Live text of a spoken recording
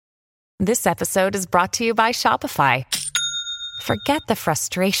This episode is brought to you by Shopify. Forget the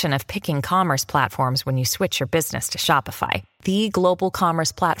frustration of picking commerce platforms when you switch your business to Shopify, the global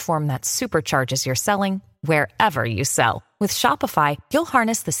commerce platform that supercharges your selling wherever you sell. With Shopify, you'll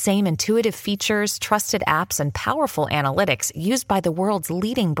harness the same intuitive features, trusted apps, and powerful analytics used by the world's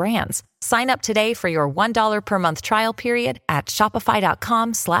leading brands. Sign up today for your $1 per month trial period at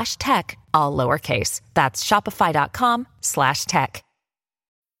shopify.com/tech, all lowercase. That's shopify.com/tech.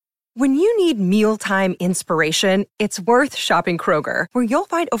 When you need mealtime inspiration, it's worth shopping Kroger, where you'll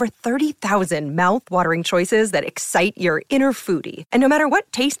find over 30,000 mouth-watering choices that excite your inner foodie. And no matter what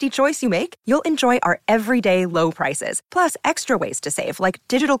tasty choice you make, you'll enjoy our everyday low prices, plus extra ways to save, like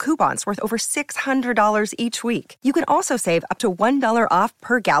digital coupons worth over $600 each week. You can also save up to $1 off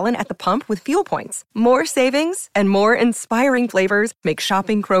per gallon at the pump with fuel points. More savings and more inspiring flavors make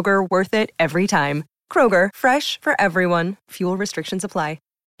shopping Kroger worth it every time. Kroger, fresh for everyone. Fuel restrictions apply.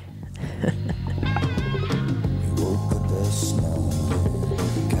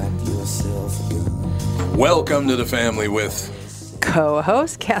 Welcome to the family with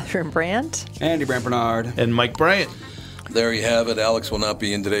co-host Catherine Brandt, Andy Brandt Bernard, and Mike Bryant. There you have it. Alex will not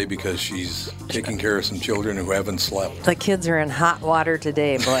be in today because she's taking care of some children who haven't slept. The kids are in hot water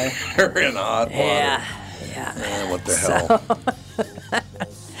today, boy. They're in hot water. Yeah. What the hell?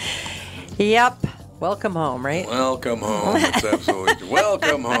 Yep. Welcome home, right? Welcome home. It's absolutely true.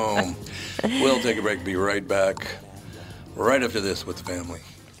 Welcome home. We'll take a break. Be right back. Right after this with the family.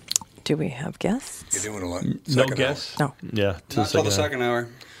 Do we have guests? You're doing a lot. No guests? No. Yeah. Not till the second hour.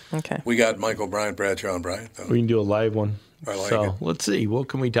 Okay. We got Michael Bryant, Bradshaw, and Bryant. We can do a live one. I like it. Let's see. What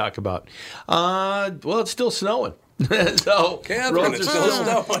can we talk about? Well, it's still snowing. So Catherine, roads it's are still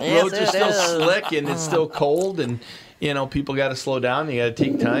snowing. Yes, roads are it still is. slick, and it's still cold, and people got to slow down. You got to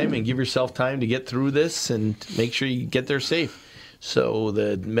take time and give yourself time to get through this, and make sure you get there safe. So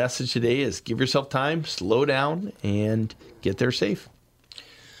the message today is give yourself time, slow down, and get there safe.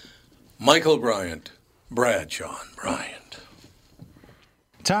 Michael Bryant, Bradshaw, and Bryant.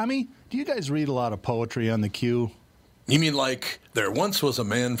 Tommy, do you guys read a lot of poetry on the queue? You mean like there once was a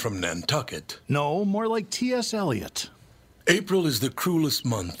man from Nantucket? No, more like T.S. Eliot. April is the cruelest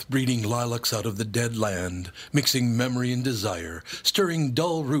month, breeding lilacs out of the dead land, mixing memory and desire, stirring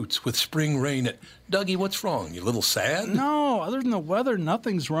dull roots with spring rain. Dougie, what's wrong? You a little sad? No, other than the weather,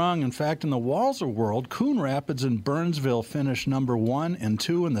 nothing's wrong. In fact, in the Walser world, Coon Rapids and Burnsville finished number 1 and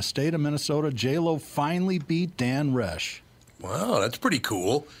 2 in the state of Minnesota. J-Lo finally beat Dan Resch. Wow, that's pretty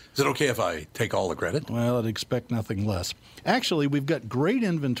cool. Is it okay if I take all the credit? Well, I'd expect nothing less. Actually, we've got great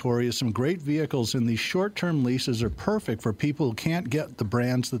inventory of some great vehicles, and these short-term leases are perfect for people who can't get the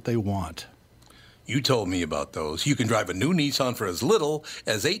brands that they want. You told me about those. You can drive a new Nissan for as little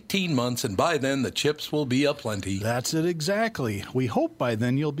as 18 months, and by then the chips will be aplenty. That's it exactly. We hope by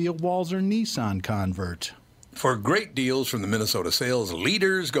then you'll be a Walser Nissan convert. For great deals from the Minnesota sales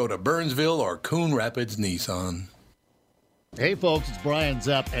leaders, go to Burnsville or Coon Rapids Nissan. Hey folks, it's Brian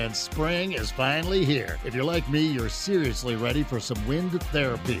Zepp, and spring is finally here. If you're like me, you're seriously ready for some wind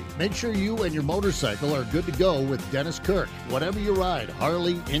therapy. Make sure you and your motorcycle are good to go with Dennis Kirk. Whatever you ride,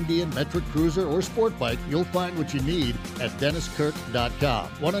 Harley, Indian, Metric Cruiser, or Sport Bike, you'll find what you need at DennisKirk.com.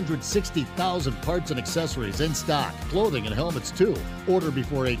 160,000 parts and accessories in stock, clothing and helmets too. Order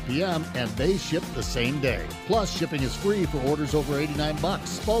before 8 p.m. and they ship the same day. Plus, shipping is free for orders over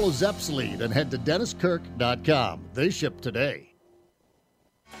 $89. Follow Zepp's lead and head to DennisKirk.com. They ship today.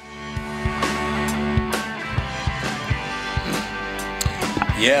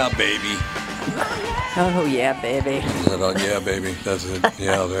 Yeah, baby. Oh, yeah, baby. Yeah, baby. That's it.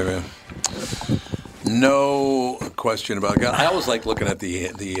 Yeah, baby. No question about it. I always like looking at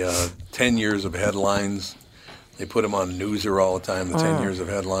the 10 years of headlines. They put them on Newser all the time, the 10 years of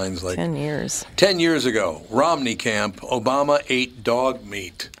headlines. Like 10 years. 10 years ago, Romney camp, Obama ate dog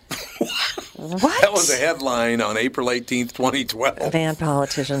meat. What? That was a headline on April 18th, 2012. Man,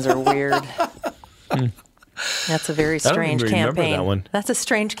 politicians are weird. That's a very strange I don't even remember campaign. that one. That's a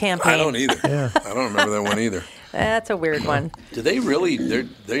strange campaign. I don't either. I don't remember that one either. That's a weird one. Do they really?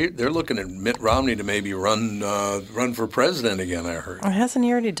 They're looking at Mitt Romney to maybe run for president again. I heard. Hasn't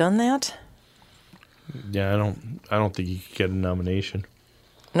he already done that? Yeah, I don't think he could get a nomination.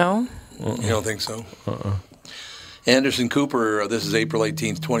 No? You don't think so? Anderson Cooper, this is April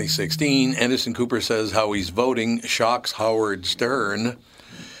 18th, 2016. Anderson Cooper says how he's voting shocks Howard Stern.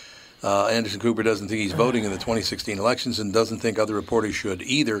 Anderson Cooper doesn't think he's voting in the 2016 elections and doesn't think other reporters should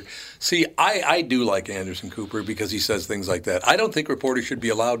either. See, I do like Anderson Cooper because he says things like that. I don't think reporters should be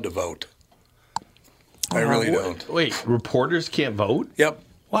allowed to vote. I really don't. Wait, reporters can't vote? Yep.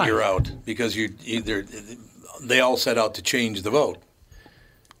 Why? You're out because they all set out to change the vote.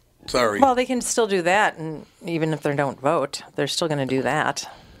 Sorry. Well, they can still do that, and even if they don't vote, they're still going to do that.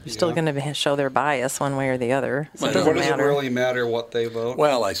 They're still going to show their bias one way or the other. So it doesn't What does matter. it really matter what they vote?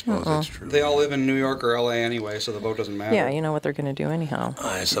 Well, I suppose that's true. They all live in New York or LA anyway, so the vote doesn't matter. Yeah, you know what they're going to do anyhow.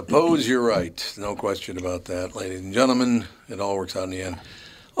 I suppose you're right. No question about that, ladies and gentlemen. It all works out in the end.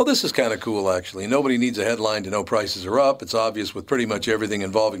 Oh, this is kind of cool, actually. Nobody needs a headline to know prices are up. It's obvious with pretty much everything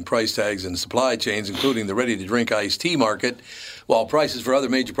involving price tags and supply chains, including the ready-to-drink iced tea market, while prices for other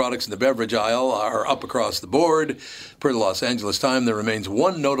major products in the beverage aisle are up across the board. Per the Los Angeles Times, there remains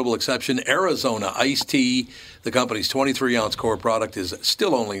one notable exception, Arizona iced tea. The company's 23-ounce core product is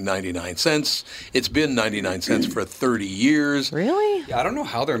still only 99 cents. It's been 99 cents for 30 years. Really? Yeah, I don't know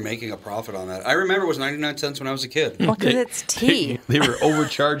how they're making a profit on that. I remember it was 99 cents when I was a kid. Well, because it's tea. They were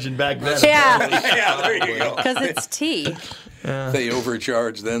overcharging back then. Yeah, Yeah, there you go. because it's tea. They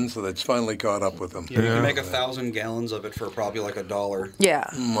overcharged then, so that's finally caught up with them. Yeah, you can make 1,000 gallons of it for probably like $1. Yeah.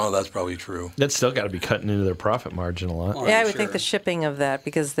 Well, that's probably true. That's still got to be cutting into their profit margin a lot. Oh, Yeah, I I'm would think sure. the shipping of that,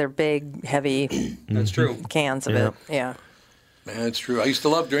 because they're big, heavy That's true. cans of Yeah. it. Yeah. Man, it's true. I used to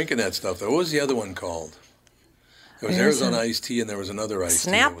love drinking that stuff, though. What was the other one called? There was Arizona iced tea, and there was another iced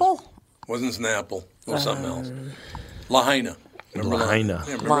tea. Snapple? Wasn't Snapple. It was something else. Lahaina. Remember Lahaina.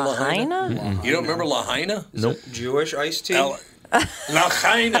 Yeah, remember Lahaina? You don't remember Lahaina? Nope. Jewish iced tea?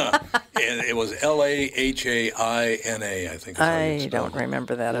 Lahaina. And it was Lahaina, I think. Is how you I spell don't it.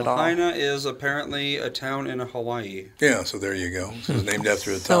 remember that at all. Lahaina is apparently a town in Hawaii. Yeah, so there you go. So it was named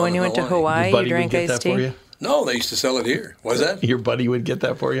after a town. So when in you went to Your Hawaii, you buddy would drank get iced that for tea? you? No, they used to sell it here. Was that? Your buddy would get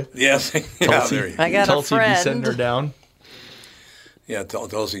that for you? Yes. Yeah, Tulsi, there you I got a Tulsi would be sending her friend. down. Yeah,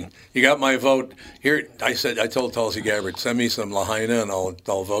 Tulsi, you got my vote. Here, I told Tulsi Gabbard, send me some Lahaina and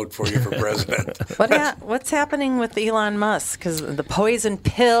I'll vote for you for president. What's happening with Elon Musk? Because the poison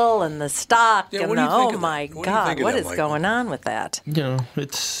pill and the stock Yeah, and what do the, you think oh of my that? What do you God, think of what that, is Michael? going on with that? You know,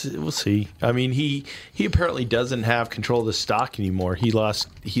 we'll see. I mean, he apparently doesn't have control of the stock anymore. He lost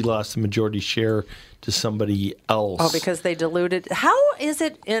the majority share to somebody else. Oh, because they diluted. How is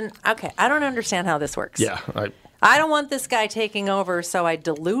it in? Okay, I don't understand how this works. Yeah. I don't want this guy taking over, so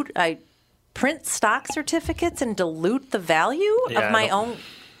I print stock certificates and dilute the value Yeah, of I my don't- own.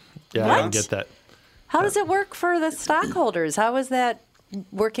 Yeah, I What? don't get that. How does it work for the stockholders? How is that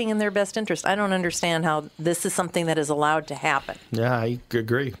working in their best interest? I don't understand how this is something that is allowed to happen. Yeah, I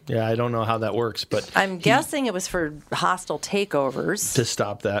agree. Yeah, I don't know how that works, but I'm guessing it was for hostile takeovers. to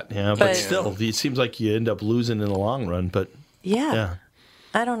stop that, yeah. But But- still, it seems like you end up losing in the long run. But Yeah. yeah.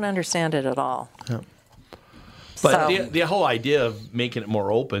 I don't understand it at all. But So- the whole idea of making it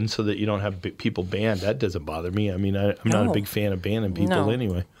more open so that you don't have people banned, that doesn't bother me. I mean, I'm not a No. big fan of banning people No.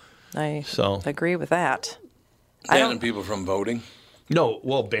 anyway. I So- agree with that. I Banning don't people from voting. No,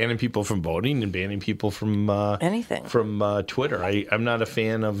 well, banning people from voting and banning people from Anything. from Twitter. I'm not a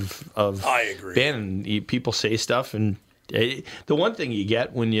fan of I agree. banning. People say stuff, and the one thing you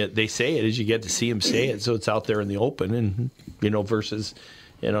get when they say it is you get to see them say it, so it's out there in the open, and versus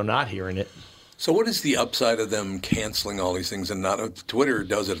not hearing it. So what is the upside of them canceling all these things and not? Twitter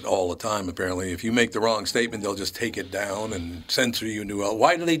does it all the time, apparently. If you make the wrong statement, they'll just take it down and censor you.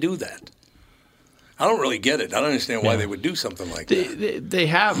 Why do they do that? I don't really get it. I don't understand why they would do something like that. They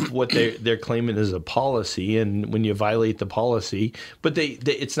have what they're claiming is a policy, and when you violate the policy, but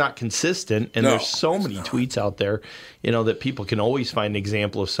it's not consistent, and No, there's so it's many not. tweets out there, that people can always find an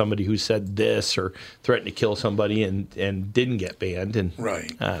example of somebody who said this or threatened to kill somebody and didn't get banned, and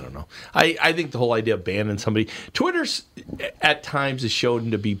Right. I don't know. I think the whole idea of banning somebody, Twitter's at times has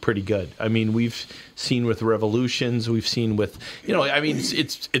shown to be pretty good. I mean, we've seen with revolutions, we've seen with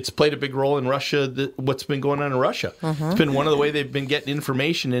it's played a big role in Russia. What's been going on in Russia? It's been one of the way they've been getting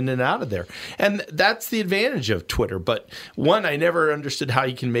information in and out of there, and that's the advantage of Twitter. But one, I never understood how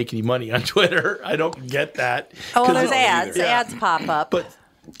you can make any money on Twitter. I don't get that. Oh, well, 'Cause there's it- ads. Yeah. Ads pop up. But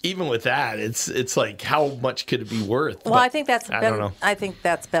even with that, it's like how much could it be worth? Well, But I think that's I don't been know. I think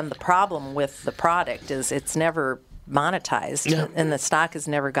that's been the problem with the product is it's never monetized Yeah. and the stock has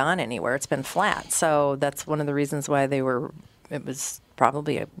never gone anywhere. It's been flat. So that's one of the reasons why it was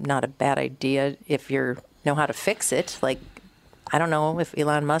probably not a bad idea if you know how to fix it. Like, I don't know if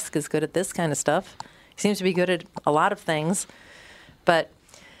Elon Musk is good at this kind of stuff. He seems to be good at a lot of things, but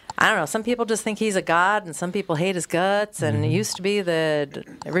I don't know. Some people just think he's a god, and some people hate his guts. And it used to be that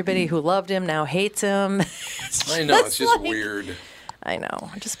everybody who loved him now hates him. I know, it's just like- weird. I know.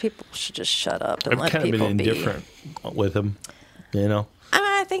 Just people should just shut up and I've let kind of people been be. indifferent with him,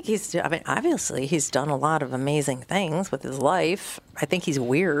 I think obviously he's done a lot of amazing things with his life. I think he's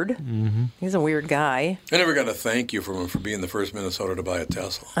weird. Mm-hmm. He's a weird guy. I never got a thank you from him for being the first Minnesota to buy a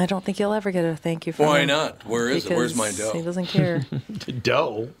Tesla. I don't think you'll ever get a thank you from him. Why not? Where is it? Where's my dough? He doesn't care.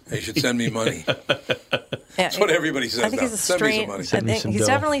 Dough? They should send me money. Yeah, That's what everybody says I think now. he's Send me some money. Send me some he's dough.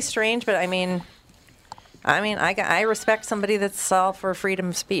 definitely strange, but I respect somebody that's all for freedom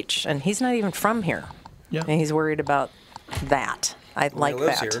of speech, and he's not even from here. Yeah. And he's worried about that. I like he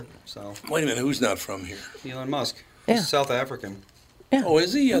lives that. here, so Wait a minute, who's not from here? Elon Musk. Yeah. He's South African. Yeah. Oh,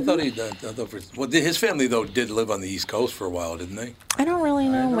 is he? I thought his family, though, did live on the East Coast for a while, didn't they? I don't really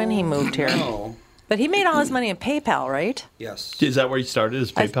know when he moved here. No. But he made all his money in PayPal, right? Yes. Is that where he started,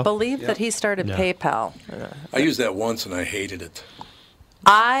 his PayPal? I believe that he started Yeah. PayPal. I used that once, and I hated it.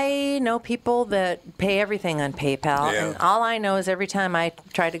 I know people that pay everything on PayPal, Yeah. and all I know is every time I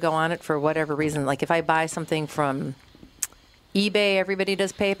try to go on it for whatever reason, like if I buy something from eBay, everybody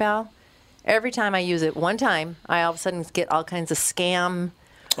does PayPal. Every time I use it one time, I all of a sudden get all kinds of scam.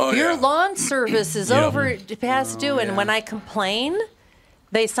 Oh, Your yeah. lawn service is Yeah. over past due, and yeah. when I complain,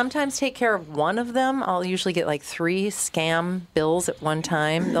 they sometimes take care of one of them. I'll usually get like 3 scam bills at one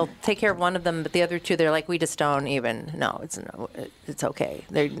time. They'll take care of one of them, but the other 2, they're like, we just don't even. No, it's okay.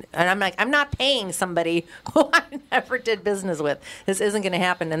 And I'm like, I'm not paying somebody who I never did business with. This isn't going to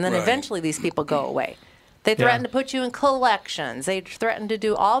happen. And then Right. eventually these people go away. They threaten to put you in collections. They threaten to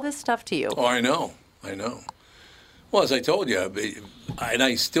do all this stuff to you. Oh, I know. Well, as I told you, and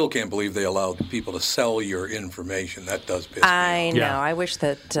I still can't believe they allowed people to sell your information. That does piss me I off. know. Yeah. I wish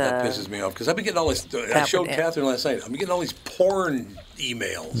that. That pisses me off because I've been getting all this. I That showed would- Catherine last night. I'm getting all these porn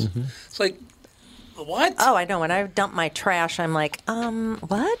emails. Mm-hmm. It's like, what? Oh, I know. When I dump my trash, I'm like,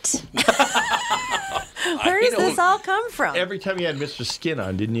 what? Where does this all come from? Every time you had Mr. Skin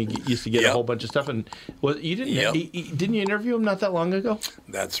on, didn't you used to get a Yep. whole bunch of stuff? And you didn't Yep. didn't you interview him not that long ago?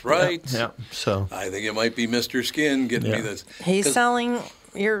 That's right. Yeah. So I think it might be Mr. Skin getting me Yeah. this. He's 'Cause selling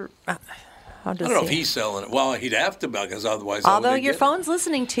your. How I does don't know if he? he's selling it. Well, he'd have to because otherwise. how would Although they your get it? phone's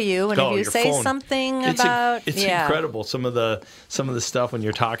listening to you, and Oh, if you your say phone. something it's about it's yeah. incredible. Some of the stuff when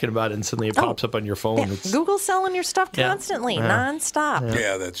you're talking about it and suddenly it pops up on your phone. Yeah, It's, Google's selling your stuff Yeah. constantly, Yeah. nonstop.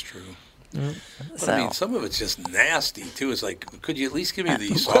 Yeah, that's true. But So I mean, some of it's just nasty too. It's like, could you at least give me the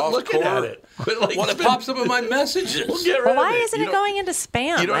quit soft looking core? at it. Quit like, Well, it pops up in my messages. We'll get rid well, of why it. isn't You it don't- going into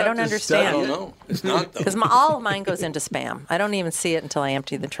spam? you don't I have don't to I understand. don't know. It's not though. Because all of mine goes into spam. I don't even see it until I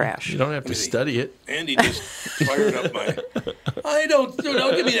empty the trash. You don't have to study it. Andy just fired up my. Don't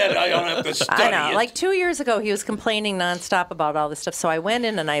give me that. I don't have to study I know. it. Like 2 years ago, he was complaining nonstop about all this stuff. So I went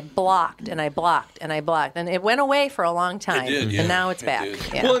in and I blocked and I blocked and I blocked. And it went away for a long time. did, yeah. And now it's It back. did.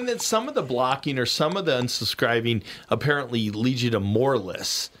 Yeah. Well, and then some of the blocking or some of the unsubscribing apparently leads you to more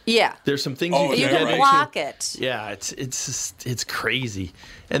lists. Yeah. There's some things Oh, you You can yeah, can get right. block into. it. Yeah, it's crazy.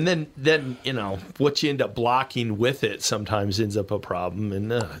 And then what you end up blocking with it sometimes ends up a problem,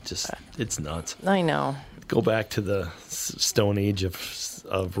 and it's nuts. I know. Go back to the Stone Age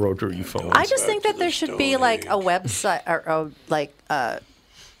of rotary phones. I just think back to that there the should be Stone like a Age. website or like a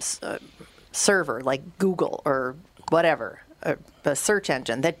server like Google or whatever, a search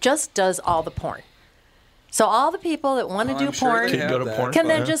engine that just does all the porn. So all the people that want to do I'm sure porn they Can go have to that. porn. can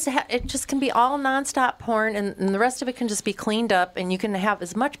then Yeah. just it just can be all nonstop porn, and the rest of it can just be cleaned up, and you can have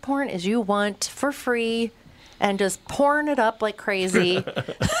as much porn as you want for free, and just porn it up like crazy. and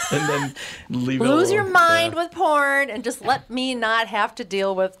then leave it Lose alone. your mind Yeah. with porn, and just let me not have to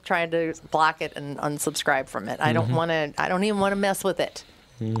deal with trying to block it and unsubscribe from it. I don't want to. I don't even want to mess with it.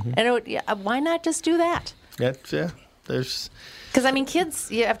 And it would, why not just do that? There's. Because I mean,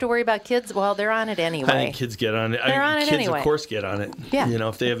 kids, you have to worry about kids. Well, they're on it anyway. I think kids get on it. They're on it kids, anyway. of course, get on it. Yeah.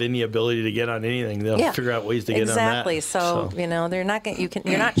 If they have any ability to get on anything, they'll Yeah. figure out ways to get exactly. on that. So they're not going.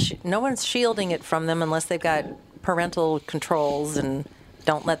 You're not. No one's shielding it from them unless they've got parental controls and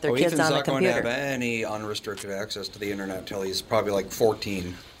don't let their kids Ethan's on the not going to computer. have any unrestricted access to the internet until he's probably like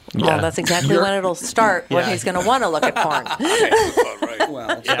 14. Well, that's exactly when it'll start. When Yeah. he's going to want to look at porn. About right. Well,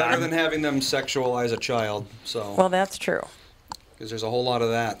 it's better than having them sexualize a child. So, Well, that's true. because there's a whole lot of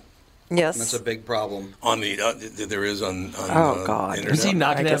that. Yes. And that's a big problem. On the there is on Oh, God. internet. Is he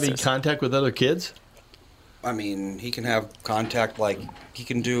not I going to have guess any there's- contact with other kids? I mean, he can have contact, like, he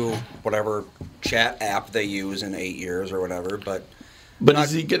can do whatever chat app they use in 8 years or whatever, but But Not-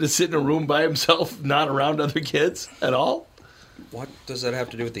 is he going to sit in a room by himself, not around other kids at all? what does that have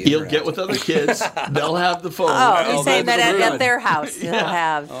to do with the He'll internet? get with other kids. They'll have the phone. Oh, he's saying that that's at good. their house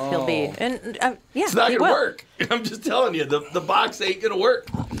he'll be, and yeah, It's not he going to will. work. I'm just telling you, the box ain't going to work.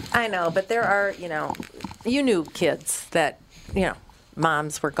 I know, but there are, you knew kids that,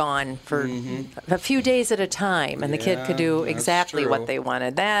 moms were gone for a few days at a time, and the kid could do that's exactly true. what they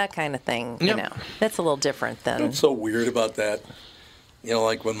wanted, that kind of thing. You Yep. know, that's a little different than. What's so weird about that? You know,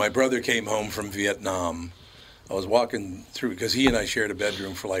 like when my brother came home from Vietnam, I was walking through, because he and I shared a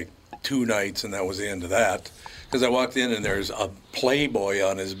bedroom for like 2 nights, and that was the end of that. Because I walked in and there's a Playboy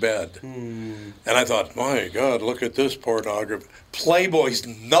on his bed. And I thought, my God, look at this pornography. Playboy's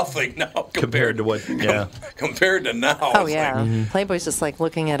nothing now Compared to what? Yeah. compared to now. Oh It's yeah, like, Playboy's just like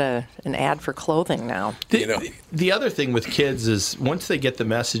looking at an ad for clothing now. you know, The other thing with kids is once they get the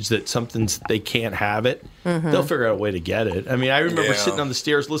message that something's they can't have it, they'll figure out a way to get it. I mean, I remember Yeah. sitting on the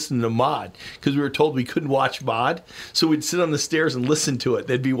stairs listening to Maude because we were told we couldn't watch Maude, so we'd sit on the stairs and listen to it.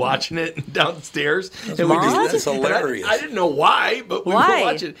 They'd be watching it downstairs, and we Maude? That's hilarious. I didn't know why, but we Why? would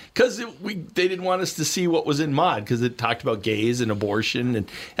watch it because they didn't want us to see what was in Maude because it talked about gays and abortion, and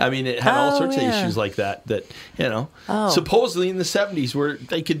I mean it had all Oh, sorts of yeah. issues like that you know Oh. supposedly in the 70s where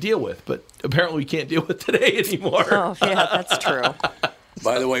they could deal with, but apparently we can't deal with today anymore. Oh yeah, that's true.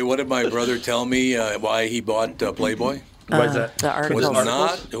 by the way, what did my brother tell me why he bought Playboy? Why is that? The It was articles.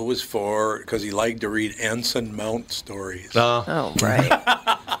 not. It was because he liked to read Anson Mount stories. Oh right.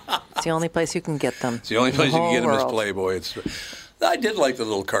 It's the only place you can get them. It's the only place you can get whole them is world. Playboy. I did like the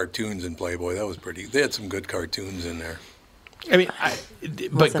little cartoons in Playboy. That was pretty. They had some good cartoons in there. I mean,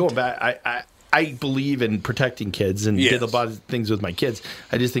 but going back, I believe in protecting kids and did a lot of things with my kids.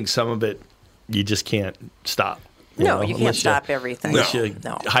 I just think some of it you just can't stop. No, you can't unless stop everything. Unless you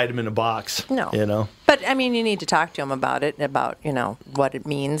No. hide them in a box. No. You know? But I mean, you need to talk to them about it, about what it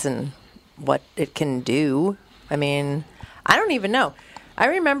means and what it can do. I mean, I don't even know. I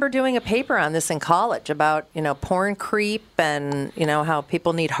remember doing a paper on this in college about porn creep and how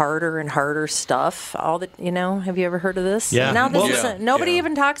people need harder and harder stuff. All that have you ever heard of this? Yeah. Now this Well, isn't. Nobody yeah.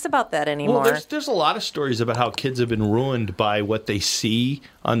 even talks about that anymore. Well, there's a lot of stories about how kids have been ruined by what they see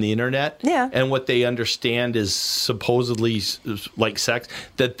on the internet, Yeah. and what they understand is supposedly like sex.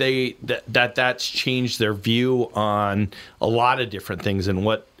 That's changed their view on a lot of different things, and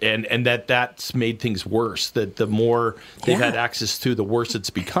that's made things worse. That the more they've had access to, the worse it's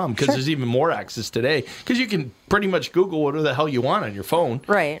become. Because there's even more access today. Because you can pretty much Google whatever the hell you want on your phone.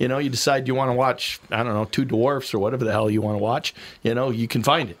 Right. You decide you want to watch, I don't know, Two Dwarfs or whatever the hell you want to watch. You can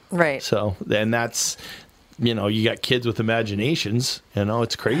find it. Right. So, and that's, you got kids with imaginations.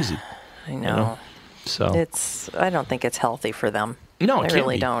 It's crazy. I know. So, I don't think it's healthy for them. no, I it can't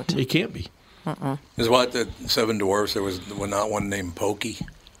really be. don't. It can't be. Is what the Seven Dwarfs? There was not one named Pokey.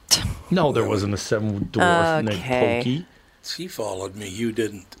 No, there wasn't a seven dwarf named Okay. Pokey. He followed me. You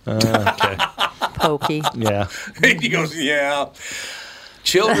didn't. Okay. Pokey. Yeah. He goes, yeah.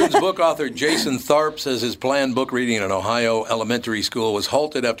 Children's book author Jason Tharp says his planned book reading in an Ohio elementary school was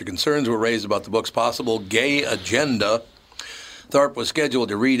halted after concerns were raised about the book's possible gay agenda. Tharp was scheduled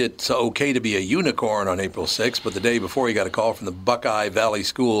to read It's Okay to Be a Unicorn on April 6th, but the day before he got a call from the Buckeye Valley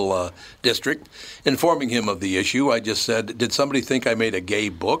School District informing him of the issue. I just said, did somebody think I made a gay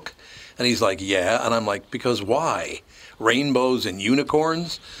book? And he's like, yeah. And I'm like, because why? Rainbows and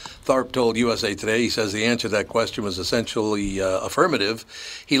unicorns? Tharp told USA Today, he says the answer to that question was essentially affirmative.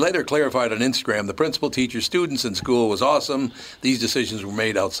 He later clarified on Instagram, the principal, teachers, students in school was awesome. These decisions were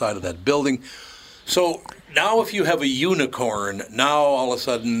made outside of that building. So now if you have a unicorn, now all of a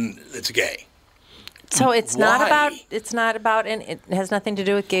sudden it's gay. So it's Why? not about, and it has nothing to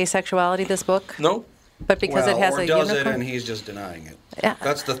do with gay sexuality, this book? No? But because it has or a does unicorn? it and he's just denying it. Yeah.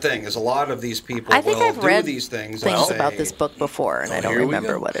 That's the thing, is a lot of these people I think will I've do read these things and things say, about this book before, and I don't Here we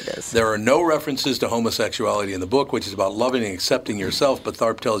remember go. what it is. There are no references to homosexuality in the book, which is about loving and accepting yourself, but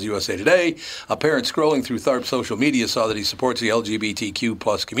Tharp tells USA Today, a parent scrolling through Tharp's social media saw that he supports the LGBTQ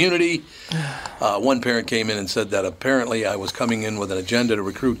plus community. One parent came in and said that apparently I was coming in with an agenda to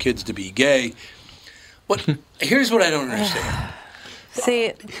recruit kids to be gay. But here's what I don't understand.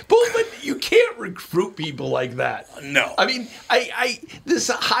 See, But you can't recruit people like that. No. I mean, this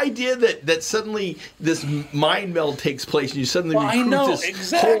idea that suddenly this mind meld takes place and you suddenly Well, I recruit know, this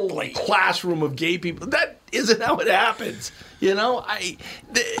exactly. whole classroom of gay people. That isn't how it happens.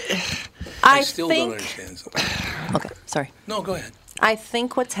 I still don't understand something. Okay, sorry. No, go ahead. I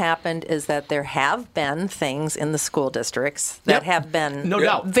think what's happened is that there have been things in the school districts that Yep. have been No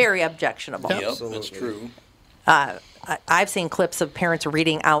doubt. very objectionable. Yep, that's true. I've seen clips of parents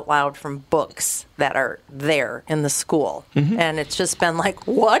reading out loud from books that are there in the school. And it's just been like,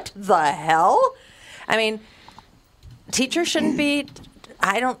 what the hell? I mean, teachers shouldn't be,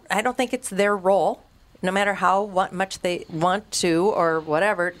 I don't think it's their role, no matter how much they want to or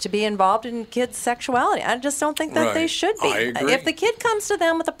whatever, to be involved in kids' sexuality. I just don't think that they Right. should be. I agree. If the kid comes to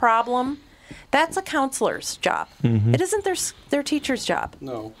them with a problem, That's a counselor's job. It isn't their teacher's job.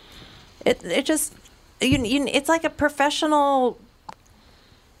 No. It just it's like a professional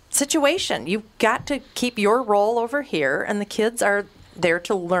situation. You've got to keep your role over here, and the kids are there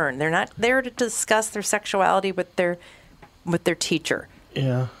to learn. They're not there to discuss their sexuality with their teacher.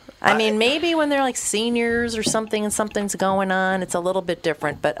 Yeah. I mean, maybe when they're like seniors or something and something's going on, it's a little bit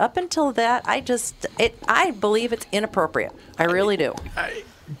different. But up until that, I believe it's inappropriate. I really do.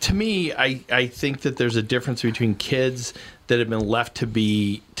 To me, I think that there's a difference between kids that have been left to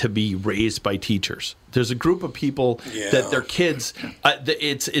be raised by teachers. There's a group of people that their kids,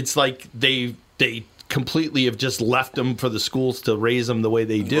 it's like they completely have just left them for the schools to raise them the way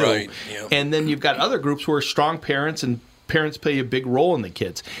they do. Right, yeah. And then you've got other groups who are strong parents, and parents play a big role in the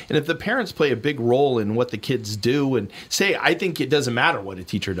kids. And if the parents play a big role in what the kids do and say, I think it doesn't matter what a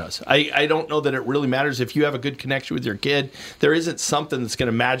teacher does. I don't know that it really matters. If you have a good connection with your kid, there isn't something that's going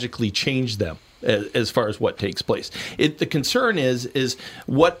to magically change them as far as what takes place. The concern is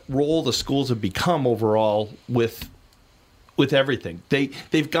what role the schools have become overall with everything.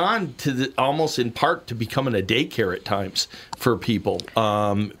 They've gone to almost in part to becoming a daycare at times for people.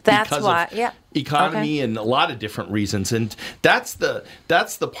 That's because why, of economy and a lot of different reasons. And that's the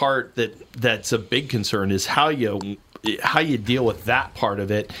part that's a big concern, is how you deal with that part of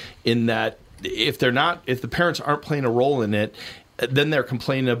it. In that if the parents aren't playing a role in it, then they're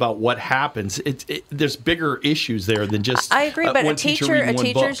complaining about what happens. There's bigger issues there than just. I agree, but one a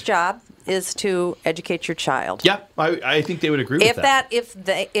teacher's book. job is to educate your child. Yeah, I think they would agree with that.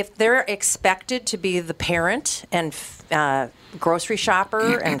 If they're expected to be the parent and grocery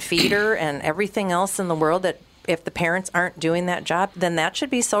shopper and feeder and everything else in the world, that if the parents aren't doing that job, then that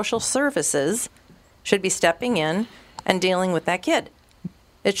should be social services should be stepping in and dealing with that kid.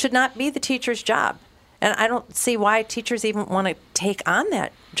 It should not be the teacher's job. And I don't see why teachers even want to take on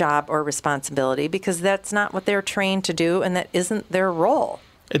that job or responsibility, because that's not what they're trained to do, and that isn't their role.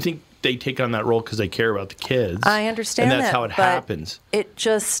 I think they take on that role because they care about the kids. I understand that. And that's how it happens. It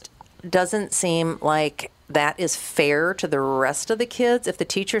just doesn't seem like that is fair to the rest of the kids. If the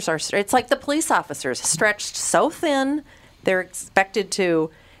teachers are, it's like the police officers, stretched so thin, they're expected to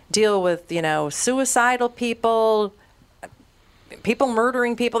deal with, suicidal people, people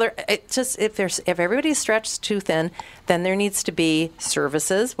murdering people. It just if everybody's stretched too thin, then there needs to be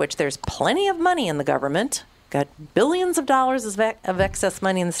services, which there's plenty of money in the government. Got billions of dollars of excess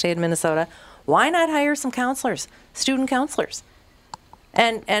money in the state of Minnesota. Why not hire some counselors, student counselors,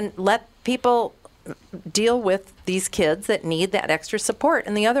 and let people deal with these kids that need that extra support,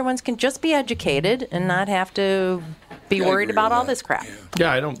 and the other ones can just be educated and not have to be worried about all this crap.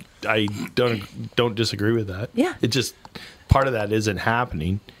 Yeah, I don't disagree with that. Yeah, it just part of that isn't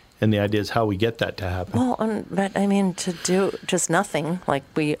happening. And the idea is how we get that to happen. Well, but I mean, to do just nothing like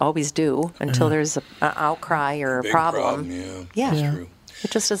we always do until there's an outcry or a problem. Yeah, that's true.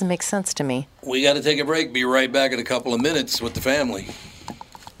 It just doesn't make sense to me. We got to take a break. Be right back in a couple of minutes with the family.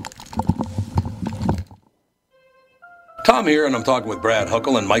 Tom here, and I'm talking with Brad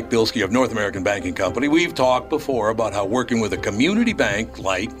Huckle and Mike Bilski of North American Banking Company. We've talked before about how working with a community bank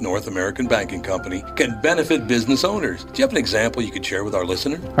like North American Banking Company can benefit business owners. Do you have an example you could share with our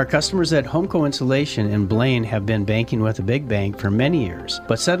listener? Our customers at Homeco Insulation in Blaine have been banking with a big bank for many years,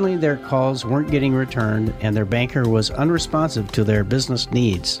 but suddenly their calls weren't getting returned and their banker was unresponsive to their business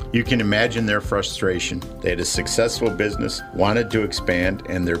needs. You can imagine their frustration. They had a successful business, wanted to expand,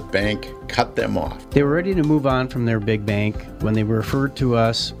 and their bank cut them off. They were ready to move on from their big bank. When they were referred to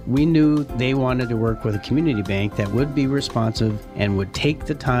us, we knew they wanted to work with a community bank that would be responsive and would take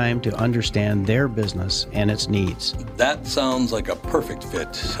the time to understand their business and its needs. That sounds like a perfect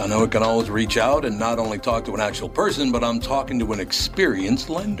fit. I know it can always reach out and not only talk to an actual person, but I'm talking to an experienced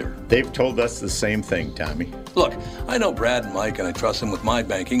lender. They've told us the same thing, Tommy. Look, I know Brad and Mike, and I trust them with my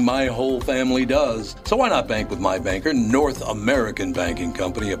banking. My whole family does. So why not bank with my banker, North American Banking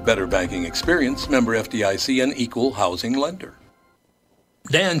Company, a better banking experience, member FDIC, and equal housing lender.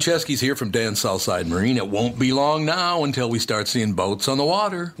 Dan Chesky's here from Dan's Southside Marine. It won't be long now until we start seeing boats on the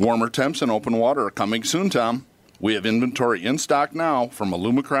water. Warmer temps and open water are coming soon, Tom. We have inventory in stock now from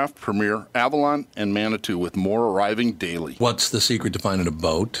Alumacraft, Premier, Avalon, and Manitou, with more arriving daily. What's the secret to finding a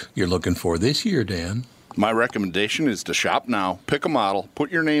boat you're looking for this year, Dan? My recommendation is to shop now, pick a model,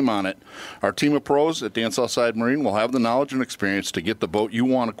 put your name on it. Our team of pros at Dan Southside Marine will have the knowledge and experience to get the boat you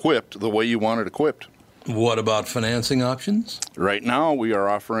want equipped the way you want it equipped. What about financing options? Right now, we are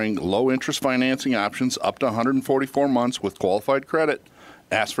offering low-interest financing options up to 144 months with qualified credit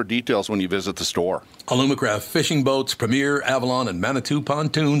Ask for details when you visit the store. Alumacraft fishing boats, Premier, Avalon, and Manitou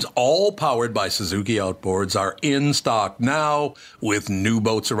pontoons, all powered by Suzuki Outboards, are in stock now with new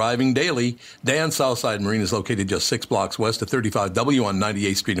boats arriving daily. Dan Southside Marine is located just 6 blocks west of 35W on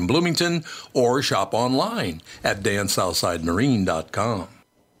 98th Street in Bloomington, or shop online at dansouthsidemarine.com.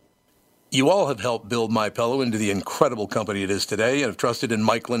 You all have helped build MyPillow into the incredible company it is today and have trusted in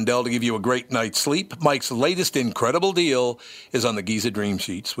Mike Lindell to give you a great night's sleep. Mike's latest incredible deal is on the Giza Dream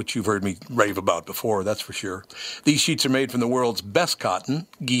Sheets, which you've heard me rave about before, that's for sure. These sheets are made from the world's best cotton,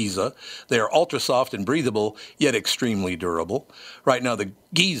 Giza. They are ultra soft and breathable, yet extremely durable. Right now, the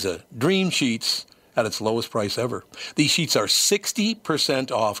Giza Dream Sheets at its lowest price ever. These sheets are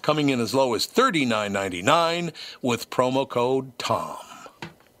 60% off, coming in as low as $39.99 with promo code TOM.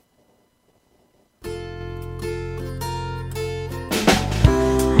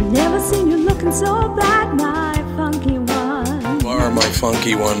 Never seen you looking so bad, my funky one. You are my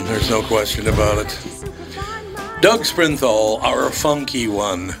funky one, there's no question about it. Doug Sprinthal, our funky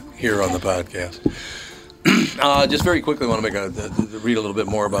one, here on the podcast. Just very quickly, I want to read a little bit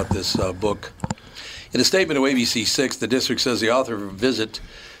more about this book. In a statement to ABC 6, the district says the author of a visit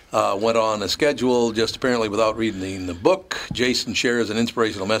went on a schedule, just apparently without reading the book. Jason shares an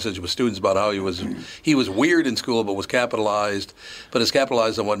inspirational message with students about how he was weird in school, but has capitalized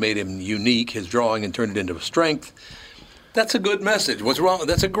on what made him unique, his drawing, and turned it into a strength. That's a good message. What's wrong?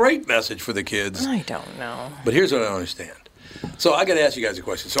 That's a great message for the kids. I don't know. But here's what I don't understand. So I got to ask you guys a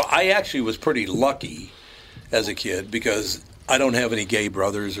question. So I actually was pretty lucky as a kid because I don't have any gay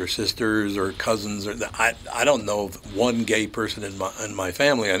brothers or sisters or cousins. I don't know of one gay person in my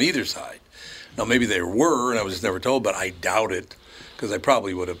family on either side. Now, maybe there were, and I was just never told, but I doubt it because I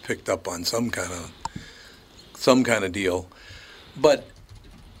probably would have picked up on some kind of deal. But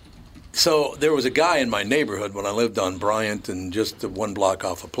so there was a guy in my neighborhood when I lived on Bryant and just 1 block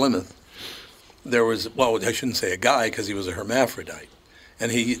off of Plymouth. There was, well, I shouldn't say a guy because he was a hermaphrodite.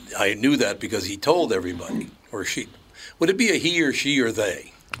 And I knew that because he told everybody, or she. Would it be a he or she or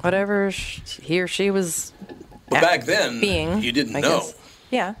they? Whatever he or she was. But back then, you didn't know. Guess.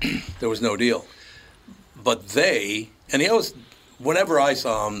 Yeah. There was no deal. But they, and he always, whenever I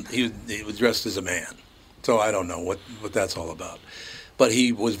saw him, he was dressed as a man. So I don't know what that's all about. But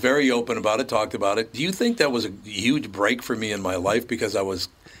he was very open about it, talked about it. Do you think that was a huge break for me in my life because I was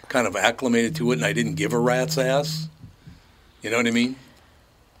kind of acclimated to it and I didn't give a rat's ass? You know what I mean?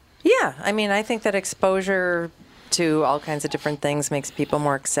 Yeah. I mean, I think that exposure to all kinds of different things makes people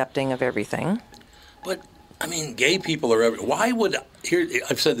more accepting of everything. But, I mean, gay people are why would,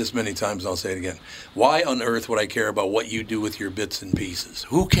 I've said this many times and I'll say it again. Why on earth would I care about what you do with your bits and pieces?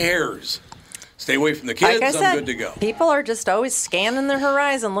 Who cares? Stay away from the kids, like I said, I'm good to go. People are just always scanning their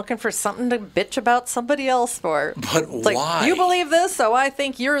horizon looking for something to bitch about somebody else for. But it's why? Like, you believe this, so I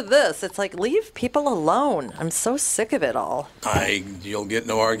think you're this. It's like, leave people alone. I'm so sick of it all. You'll get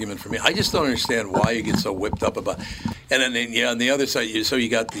no argument from me. I just don't understand why you get so whipped up about it. And then, on the other side, you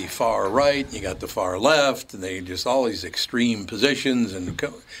got the far right, you got the far left, and they just all these extreme positions, and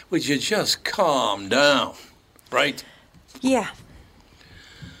would you just calm down, right? Yeah.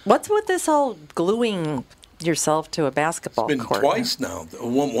 What's with this whole gluing yourself to a basketball court? It's been twice now. A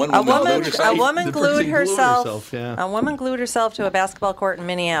woman glued herself. A woman glued herself to a basketball court in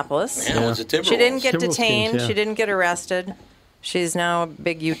Minneapolis. Yeah, it was a Timberwolves. She didn't get detained. Teams, yeah. She didn't get arrested. She's now a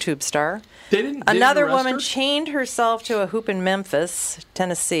big YouTube star. Another woman chained herself to a hoop in Memphis,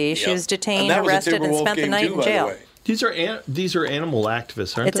 Tennessee. She was detained, arrested, and spent the night in jail. These are animal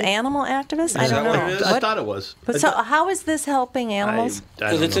activists, aren't it's they? It's animal activists? I Is don't that know. what it is? I thought it was. But so how is this helping animals?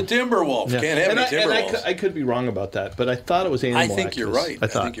 Because it's a Timberwolf. Yeah. Can't have any Timberwolves. And I could be wrong about that, but I thought it was animal activists. I think you're right. I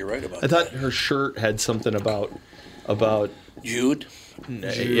think you're right about that. I thought her shirt had something about Jude?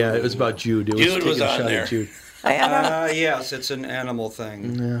 Yeah, it was about Jude. It was Jude was on there. Jude. Yes, it's an animal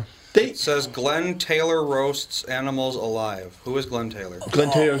thing. Yeah. It says Glenn Taylor roasts animals alive. Who is Glenn Taylor?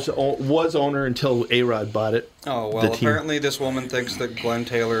 Glenn Taylor was owner until A-Rod bought it. Oh, well, apparently this woman thinks that Glenn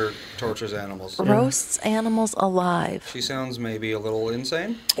Taylor tortures animals. Roasts animals alive. She sounds maybe a little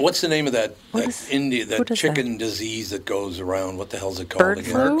insane. What's the name of that chicken disease that goes around? What the hell is it called? Bird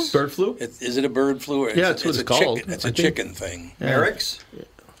flu? Bird flu? Is it a bird flu? Yeah, that's what it's called. It's a chicken thing. Yeah. Merrick's?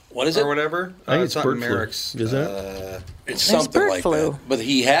 What is it? Or whatever? I think it's not bird Merrick's. flu. Is that? It's something like that. But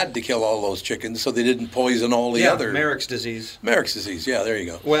he had to kill all those chickens so they didn't poison all the other. Merrick's disease. Merrick's disease. Yeah, there you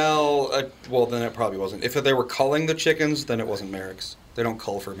go. Well, then it probably wasn't. If they were culling the chickens, then it wasn't Merrick's. They don't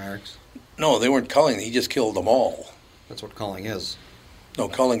cull for Merrick's. No, they weren't culling. He just killed them all. That's what culling is. No,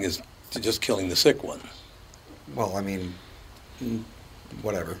 culling is just killing the sick one. Well, I mean,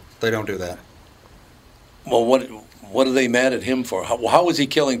 whatever. They don't do that. Well, what are they mad at him for? How is he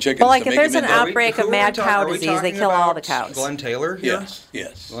killing chickens? Well, like to if make there's them an into- outbreak of mad cow disease, they kill all the cows. Glenn Taylor here?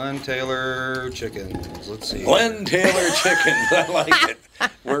 Yes. Glenn Taylor chickens. Let's see. Glenn Taylor chickens. I like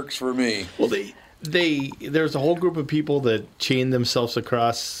it. Works for me. Well, there's a whole group of people that chained themselves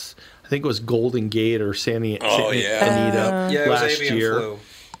across. I think it was Golden Gate or Santa Anita Yeah, it was last avian year. flu.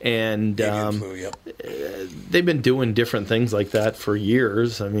 And flu, yep. they've been doing different things like that for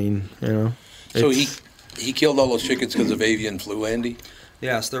years. I mean, So he killed all those chickens because of avian flu, Andy?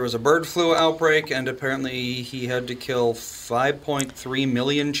 Yes, there was a bird flu outbreak, and apparently he had to kill 5.3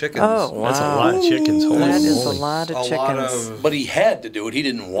 million chickens. Oh, wow. That's a lot of chickens. Holy That is a moly. lot of chickens. But he had to do it. He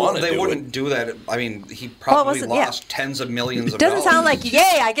didn't want to do it. They wouldn't do that. I mean, he probably wasn't- yeah. lost tens of millions of Doesn't dollars. sound like,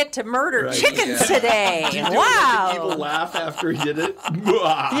 yay, I get to murder Right. chickens today. Did you do Wow. the evil laugh after he did it?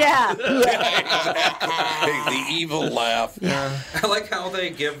 Yeah. The evil laugh. I like how they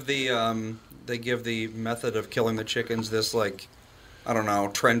give the method of killing the chickens this, like, I don't know,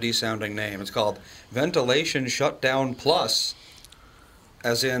 trendy sounding name. It's called Ventilation Shutdown Plus.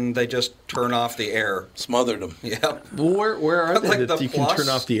 As in, they just turn off the air. Smothered them. Yeah. Where are they Like that the you can plus? turn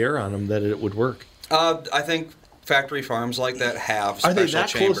off the air on them that it would work? I think factory farms like that have Are special they that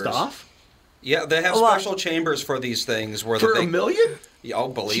chambers. closed off? Yeah, they have Well, special chambers for these things where For they, $1 million? Yeah, oh,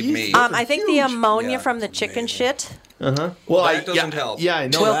 believe me. I think the ammonia Yeah. from the chicken shit Well, that doesn't help. Yeah, I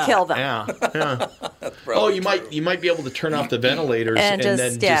know will that. kill them. Yeah. Oh, you might be able to turn off the ventilators And and just-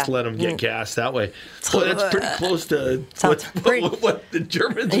 then just yeah. let them get gas that way. Well, that's pretty close to Sounds pretty- what the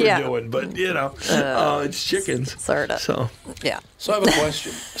Germans Yeah. were doing, but it's chickens. Sorta. So Yeah. So I have a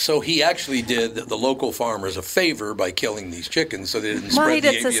question. So he actually did the local farmers a favor by killing these chickens so they didn't Well, spread he the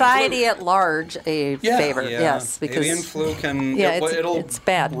did avian society flu. at large a Yeah. favor. Yeah. Yes, because avian flu can Yeah, it'll it's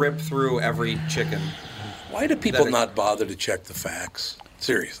bad. rip through every chicken. Why do people That- not bother to check the facts?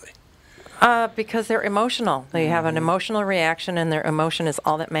 Seriously. because they're emotional. They have an emotional reaction, and their emotion is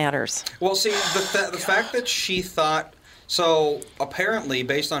all that matters. Well, see, the fact that she thought so apparently,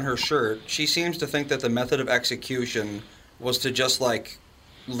 based on her shirt, she seems to think that the method of execution was to just like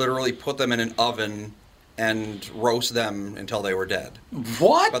literally put them in an oven and roast them until they were dead.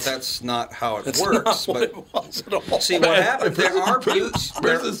 What? But that's not how it That's works. not what but it was at all. see, what happened? There are buttes.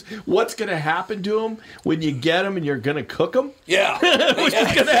 versus what's going to happen to them when you get them and you're going to cook them? Yeah. Which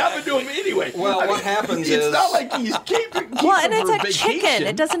is going to happen to him anyway. Well, I what mean, happens it's is- not like he's keeping Well, and them it's for a vacation. chicken.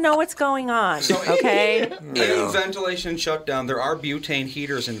 It doesn't know what's going on. Okay. In ventilation shutdown, there are butane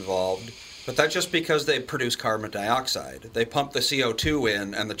heaters involved, but that's just because they produce carbon dioxide. They pump the CO2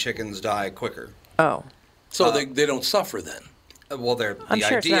 in, and the chickens die quicker. Oh. So they don't suffer then. Well, I'm the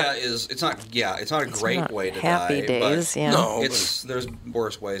sure it's idea not- is it's not a great not way to happy die. days, but yeah. No, there's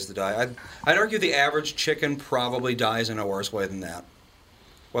worse ways to die. I'd argue the average chicken probably dies in a worse way than that.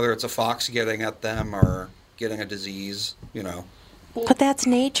 Whether it's a fox getting at them or getting a disease, But that's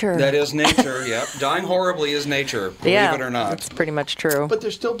nature. That is nature. Yep, dying horribly is nature. Believe yeah, it or not. that's pretty much true. But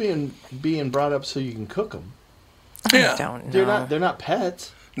they're still being brought up so you can cook them. Yeah. I don't know. They're not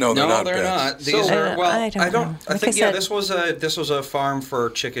pets. No, they're not. they're pets. not. These So- are well. I don't know. I Like think I said- this was a farm for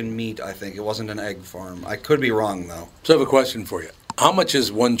chicken meat. I think it wasn't an egg farm. I could be wrong though. So I have a question for you. How much is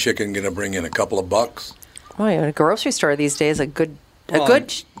one chicken going to bring in? A couple of bucks? Well, in a grocery store these days, a good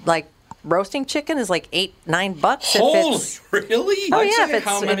like roasting chicken is like $8-9 if Holy, it's. really? Oh, I'd yeah, say if it's-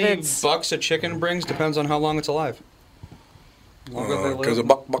 how if many it's- bucks a chicken brings depends on how long it's alive. Because a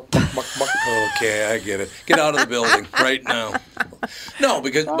buck. Okay, I get it. Get out of the building right now. No,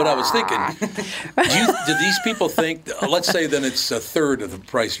 because but I was thinking, do these people think? Let's say then it's a third of the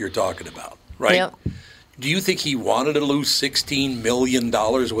price you're talking about, right? Yep. Do you think he wanted to lose $16 million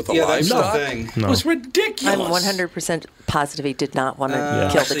worth of Yeah, that's the livestock? thing. It was ridiculous. I'm 100% positive he did not want to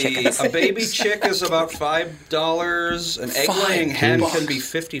Let's kill the see, chickens. a baby chick is about $5. An egg-laying hen can be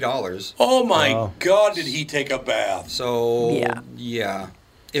 $50. Oh my God! Did he take a bath? So Yeah.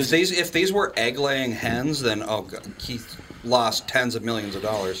 If these were egg-laying hens, then oh God, he lost tens of millions of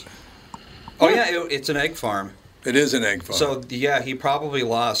dollars. Oh yeah, it's an egg farm. It is an egg farm. So yeah, he probably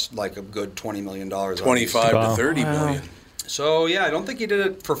lost like a good $20 million. 25 to 30 million. So yeah, I don't think he did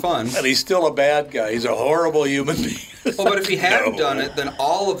it for fun. And he's still a bad guy. He's a horrible human being. Well, but if he hadn't done it, then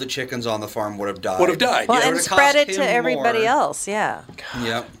all of the chickens on the farm would have died. Would have died. Well, yeah. and would've spread cost it to him everybody more. else, yeah.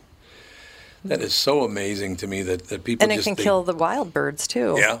 Yep. That is so amazing to me that people And it just can think- kill the wild birds,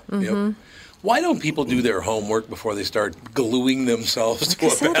 too. Yeah. Yep. Why don't people do their homework before they start gluing themselves Like to I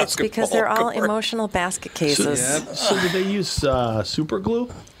a said, basketball it's because they're all court? emotional basket cases. Yep. So do they use super glue?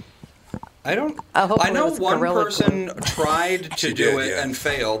 I don't. hopefully I know it was one Gorilla person tried to She do did, it yeah. and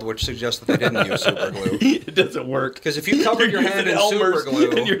failed, which suggests that they didn't use super glue. It doesn't work. Because if you cover your hand in super glue,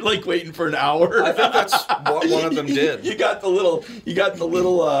 and you're like waiting for an hour. I think that's what one of them did. You got the little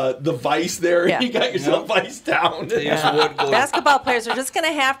the vice there. Yeah. You got yourself vice down. They use wood glue. Basketball players are just going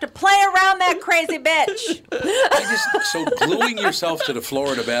to have to play around that crazy bitch. So gluing yourself to the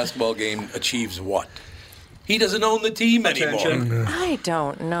Florida basketball game achieves what? He doesn't own the team anymore. I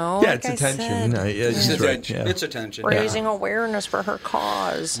don't know. Yeah, Like it's I attention. said, It's He's right, attention. yeah. It's attention. raising awareness for her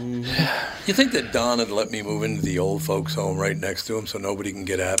cause. You think that Don would let me move into the old folks' home right next to him so nobody can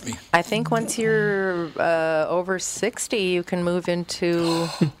get at me? I think once you're over 60, you can move into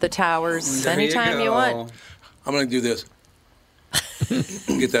the towers There anytime you go. want. I'm going to do this.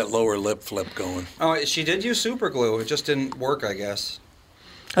 Get that lower lip flip going. Oh, she did use super glue. It just didn't work, I guess.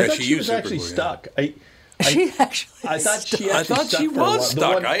 I Yeah, thought she she used was super actually glue, yeah. stuck. She actually. I thought she. I Actually thought stuck she for a while. was The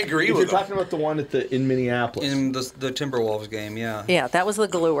stuck. one- I agree if with You're him. talking about the one in Minneapolis. In the Timberwolves game, yeah. Yeah, that was the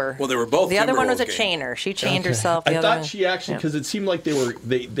gluer. Well, they were both The other one was a Timberwolves games. chainer. She chained herself. The I other thought one- she actually yeah. because it seemed like they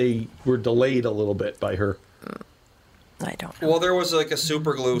were delayed a little bit by her. I don't know. Well, there was like a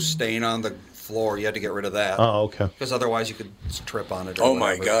super glue stain on the floor. You had to get rid of that. Oh, okay. Because otherwise you could trip on it. Or Oh,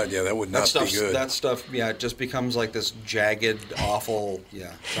 my whatever. God. Yeah, that would not be good. That stuff, yeah, it just becomes like this jagged, awful.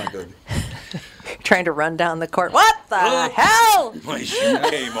 Yeah, it's not good. Trying to run down the court. What the hell? My shoe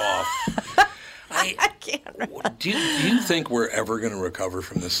came off. I can't. Do you think we're ever going to recover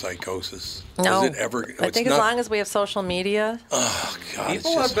from this psychosis? No. Is it ever? I think as long as we have social media, Oh, God, it's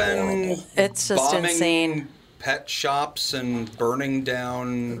People just have been horrible. it's just bombing insane. pet shops and burning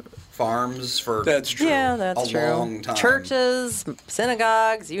down farms for That's true. Yeah, that's a true. long time. Churches,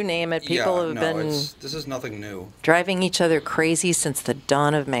 synagogues, you name it. People have been this is nothing new. driving each other crazy since the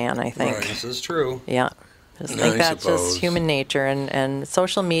dawn of man, I think. Right. This is true. Yeah. I think I that's suppose. just human nature, and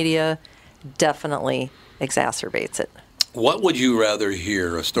social media definitely exacerbates it. What would you rather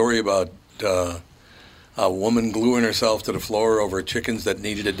hear? A story about a woman gluing herself to the floor over chickens that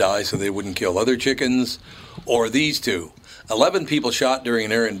needed to die so they wouldn't kill other chickens? Or these two? 11 people shot during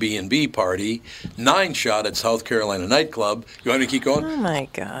an Airbnb party, 9 shot at South Carolina nightclub. You want me to keep going? Oh, my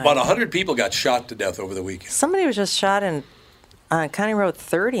God. About 100 people got shot to death over the weekend. Somebody was just shot in County Road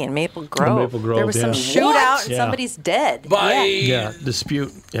 30 in Maple Grove. Maple Grove, there was some yeah. shootout What? and Yeah. somebody's dead. By, Yeah,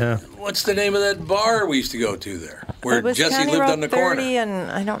 dispute. Yeah. what's the name of that bar we used to go to there? Where it was Jesse County lived Road on the 30 corner.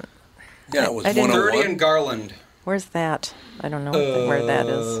 and I don't. Yeah, it was I didn't- 101. 30 and Garland. Where's that? I don't know where that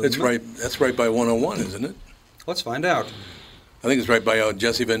is. It's right. That's right by 101, isn't it? Let's find out. I think it's right by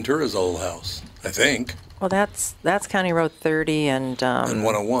Jesse Ventura's old house. I think. Well, that's County Road 30 and. And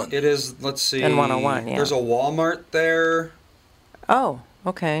 101. It is. Let's see. And 101, yeah. There's a Walmart there. Oh,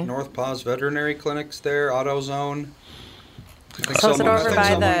 okay. North Paws Veterinary Clinics there. AutoZone. I think So is it someone- I over think by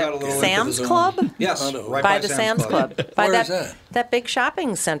someone got a the little into Sam's the zone. Club? Yes, Auto. right by the Sam's Club. By Where that, is that? that big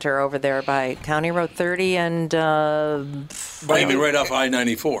shopping center over there by County Road 30 and. You mean right off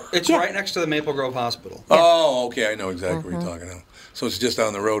I-94? It's Yeah. right next to the Maple Grove Hospital. Oh, okay. I know exactly Mm-hmm. what you're talking about. So it's just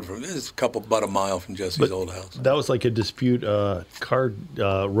down the road from. It's about a mile from Jesse's old house. That was like a dispute car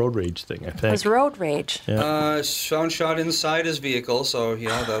road rage thing, I It think. was road rage. Found shot inside his vehicle, so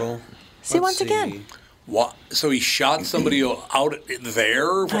yeah, that'll. See, let's once again. What? So he shot somebody out there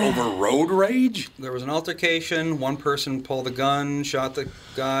over road rage? There was an altercation. One person pulled a gun, shot the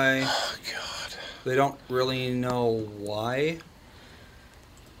guy. Oh, God. They don't really know why.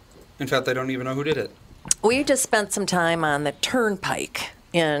 In fact, they don't even know who did it. We just spent some time on the turnpike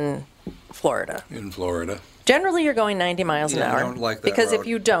in Florida. In Florida. Generally, you're going 90 miles an Yeah, I hour. don't like that because road. if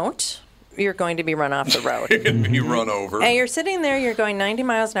you don't, you're going to be run off the road. You're going to be run over. And you're sitting there, you're going 90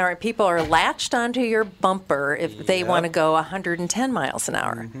 miles an hour, and people are latched onto your bumper if they want to go 110 miles an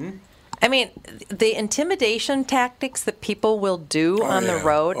hour. I mean, the intimidation tactics that people will do on the yeah.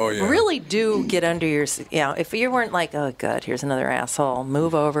 road Oh, yeah. really do get under your, if you weren't like, oh, good, here's another asshole,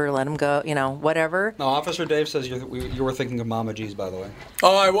 move over, let him go, whatever. No, Officer Dave says you were thinking of Mama G's, by the way.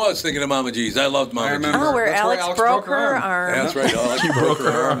 Oh, I was thinking of Mama G's. I loved Mama I G's. remember. Oh, where That's where Alex broke her arm. That's right. Alex broke her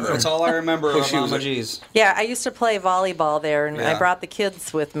arm there. That's all I remember of she was Mama a- G's. Yeah, I used to play volleyball there, and I Yeah. brought the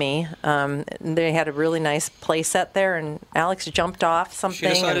kids with me. They had a really nice play set there, and Alex jumped off something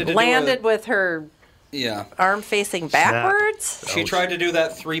decided and to do landed with her Yeah. arm facing backwards. She tried to do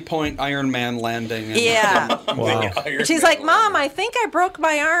that 3-point Iron Man landing. And Yeah. Wow. And she's like, Mom, I think I broke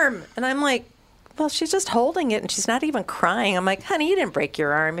my arm. And I'm like, well, she's just holding it, and she's not even crying. I'm like, honey, you didn't break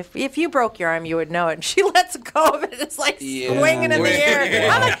your arm. If you broke your arm, you would know it. And she lets go of it. It's like swinging in the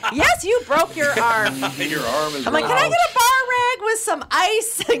air. I'm like, yes, you broke your arm. Your arm is I'm like, can I get a bar rag with some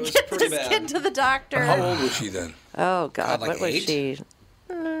ice and get pretty this bad. kid to the doctor? How old was she then? Oh, God, God, like what was 8? she?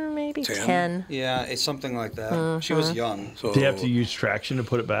 Maybe maybe 10? 10. Yeah, it's something like that. She was young. So Do you have to use traction to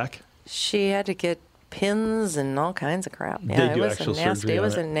put it back? She had to get pins and all kinds of crap. They Yeah, do it was actual a nasty. surgery It on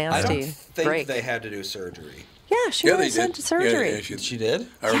was it. a I don't nasty think break. they had to do surgery. Yeah, she Yeah, they was sent did. to surgery. Yeah, She did?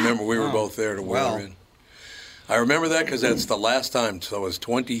 I remember we were Oh. both there to where Well. we're in. I remember that because that's the last time. So it was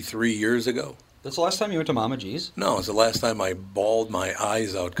 23 years ago. That's the last time you went to Mama G's? No, it's the last time I bawled my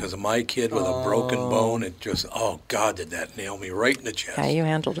eyes out because of my kid with a broken bone. It just, oh God, did that nail me right in the chest. Yeah, you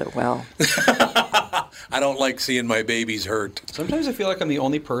handled it well. I don't like seeing my babies hurt. Sometimes I feel like I'm the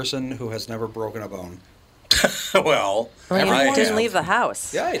only person who has never broken a bone. Well, Well, you I didn't have. leave the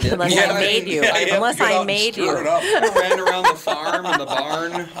house. Yeah, I did. Unless Yeah, I made you. yeah, you have to Unless get out I and made stir you. it up. I ran around the farm and the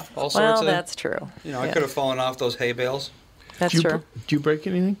barn, all sorts Well, of. that's true. You know, I Yeah. could have fallen off those hay bales. That's Do you, true. do you break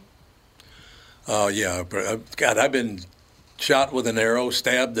anything? Oh, yeah. God, I've been shot with an arrow,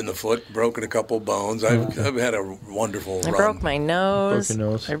 stabbed in the foot, broken a couple bones. I've had a wonderful I run. broke my nose. Broke your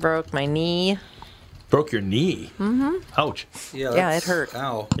nose. I broke my knee. Broke your knee. Mm-hmm. Ouch. Yeah, Yeah, that's- it hurt.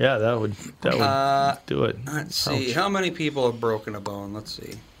 Ow. Yeah, that would do it. Let's see. How many people have broken a bone? Let's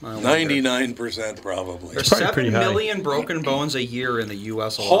see. I wonder. 99% probably. There's probably 7 pretty high. million broken bones a year in the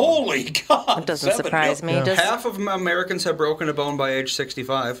U.S. alone. Holy God. That doesn't 7 surprise me. million. Does Half of Americans have broken a bone by age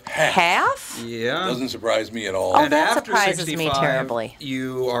 65. half? Yeah. Doesn't surprise me at all. Oh, And that after surprises me 65, terribly.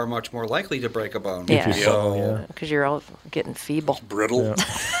 You are much more likely to break a bone. Yeah. So Because you're all getting feeble. brittle.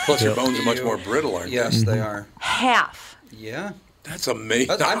 Plus, your bones are much more brittle, aren't Yes, they? they are. Half. Yeah. That's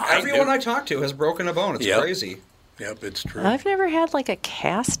amazing. Everyone I talk to has broken a bone. It's Yep. crazy. Yep, it's true. I've never had like a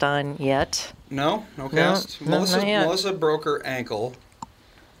cast on yet. No cast. no, not yet. Melissa broke her ankle.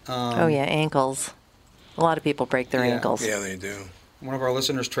 Oh yeah, ankles. A lot of people break their Yeah. ankles. Yeah, they do. One of our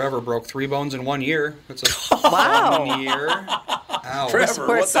listeners, Trevor, broke 3 bones in 1 year. That's a Wow. 1 year. Ow. Trevor,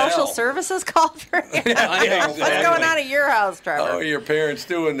 Where what the social hell? services called for you. I know. What's going on at your house, Trevor? Oh, your parents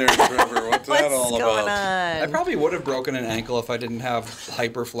doing there, Trevor. What's that What's all going about? I probably would have broken an ankle if I didn't have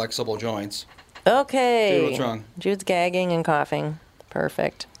hyper flexible joints. Okay. Dude, what's wrong? Jude's gagging and coughing.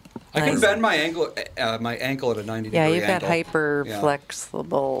 Perfect. I can Nice. bend my ankle at a 90 Yeah, degree you've got angle. hyper Yeah.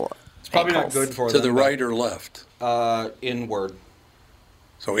 flexible. It's probably ankles. not good for To them. the right or left? but, inward.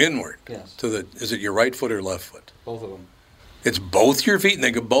 So inward. Yes. Is it your right foot or left foot? Both of them. It's both your feet, and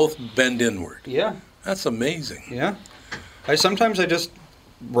they can both bend inward. Yeah. That's amazing. Yeah. Sometimes I just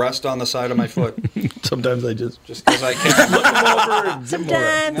rest on the side of my foot Sometimes I just just because I can. look them over and give 'em more.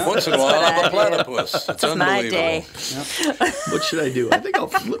 Sometimes. Once in a while, I'm a platypus. It's That's my unbelievable. day. What should I do? I think I'll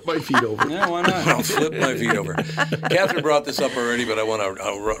flip my feet over. Yeah, why I'll not? flip my feet over. Catherine brought this up already, but I want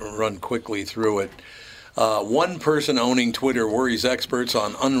to run quickly through it. One person owning Twitter worries experts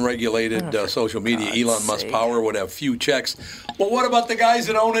on unregulated social media. God's Elon Musk's sake. power would have few checks. But what about the guys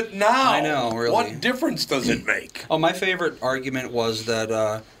that own it now? I know, really. What difference does it make? Oh, my favorite argument was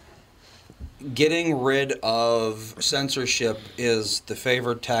that getting rid of censorship is the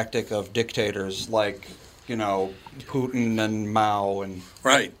favorite tactic of dictators like, Putin and Mao. And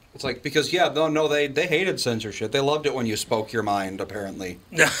Right. it's like, because, they hated censorship. They loved it when you spoke your mind, apparently.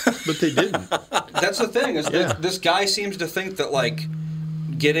 But they didn't. That's the thing, is Yeah. that this guy seems to think that, like,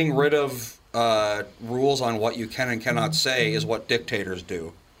 getting rid of rules on what you can and cannot say is what dictators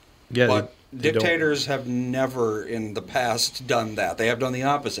do. Yeah, But they don't. dictators have never in the past done that. They have done the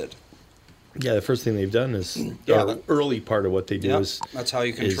opposite. Yeah, the first thing they've done is Yeah, the early part of what they do Yep, is that's how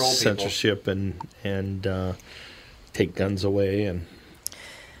you control is people. censorship and take guns away and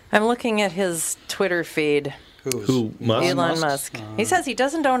I'm looking at his Twitter feed. who Musk? Elon Musk. He says he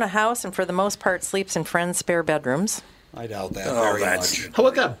doesn't own a house and for the most part sleeps in friends' spare bedrooms. I doubt that Oh, very that's- much. How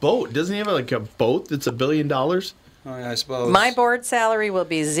about that boat? Doesn't he have like a boat that's $1 billion? Oh, yeah, I suppose. My board salary will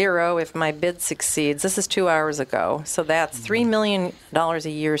be 0 if my bid succeeds. This is 2 hours ago. So that's $3 million a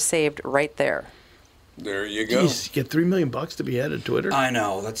year saved right there. There you go. Jeez, you get $3 million to be head of Twitter. I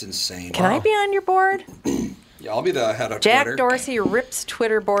know, that's insane. Can I be on your board? Yeah, I'll be the head of Jack Twitter. Dorsey rips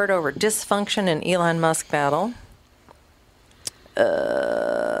Twitter board over dysfunction in Elon Musk battle.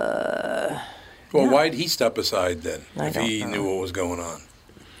 Well, why'd he step aside then I if don't he know. knew what was going on?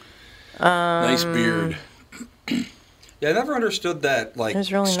 Nice beard. Yeah, I never understood that, like,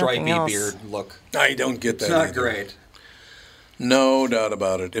 There's really stripy nothing else. beard look. I don't get that. It's not either. great. No doubt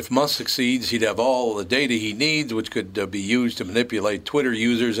about it. If Musk succeeds, he'd have all the data he needs, which could be used to manipulate Twitter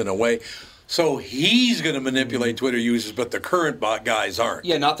users in a way. So he's going to manipulate Twitter users, but the current guys aren't.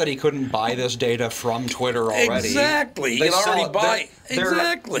 Yeah, not that he couldn't buy this data from Twitter already. Exactly. He They can already sell- buy. they're-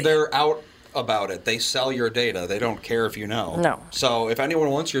 Exactly. They're out about it. They sell your data. They don't care if you know. No. So if anyone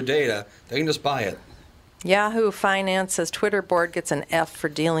wants your data, they can just buy it. Yahoo Finance says Twitter board gets an F for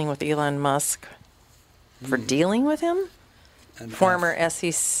dealing with Elon Musk. For dealing with him? And Former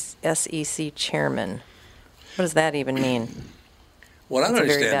SEC chairman. What does that even mean? What I don't That's a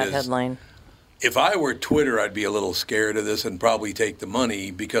very understand bad is, headline. if I were Twitter, I'd be a little scared of this and probably take the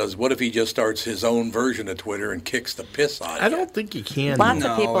money, because what if he just starts his own version of Twitter and kicks the piss out of I don't think you can. Lots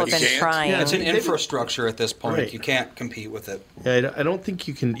of people have been trying. It's an infrastructure at this point. Right. You can't compete with it. Yeah, I don't think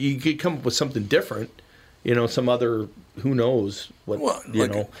you can. You could come up with something different. Some other, who knows what,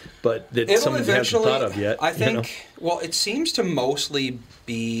 but that It'll someone hasn't thought of yet. I think, well, it seems to mostly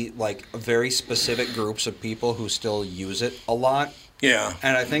be like very specific groups of people who still use it a lot. Yeah.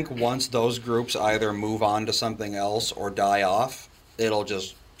 And I think once those groups either move on to something else or die off, it'll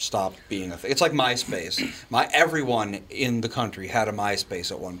just stop being a thing. It's like MySpace. Everyone in the country had a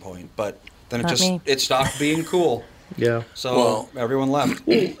MySpace at one point, but then it stopped being cool. Yeah. So everyone left.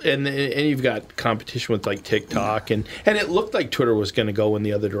 Well, and you've got competition with like TikTok, and it looked like Twitter was going to go in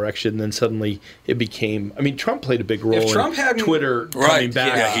the other direction. Then suddenly it became. I mean, Trump played a big role in Twitter coming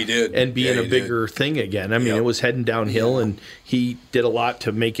back, he did, and being a bigger thing again. I mean, it was heading downhill, and he did a lot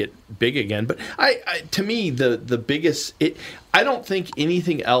to make it big again. But to me, the biggest. I don't think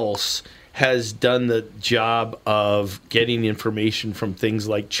anything else has done the job of getting information from things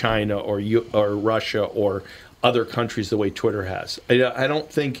like China or Russia or other countries the way Twitter has. I don't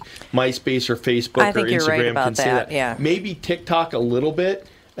think MySpace or Facebook or Instagram can say that. Yeah. Maybe TikTok a little bit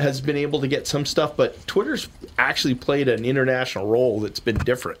has been able to get some stuff, but Twitter's actually played an international role that's been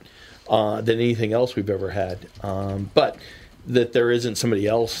different than anything else we've ever had. But that there isn't somebody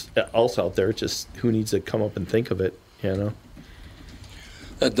else out there, just who needs to come up and think of it,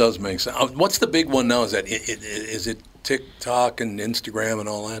 That does make sense. What's the big one now? Is it TikTok and Instagram and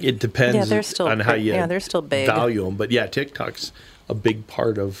all that? It depends on how you they're still big. value them. But yeah, TikTok's a big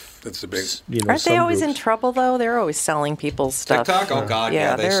part of. That's the big. Aren't they always in trouble though? They're always selling people's stuff. TikTok? Oh God,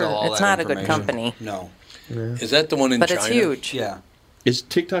 yeah, they sell all it's that not a information. good company. No. Is that the one in but China? It's huge. Yeah. Is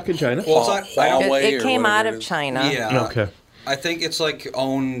TikTok in China? Well, it's not, it came out of China. Yeah. Okay. I think it's like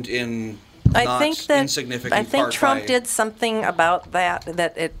owned in. I think Trump by... did something about that.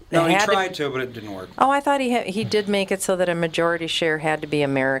 No, he tried to, but it didn't work. Oh, I thought he did make it so that a majority share had to be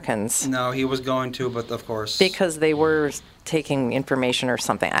Americans. No, he was going to, but of course because they were taking information or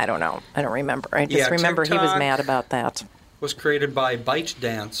something. I don't know. I don't remember. I just remember he was mad about that. Was created by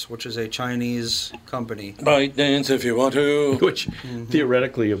ByteDance, which is a Chinese company. ByteDance, if you want to. Which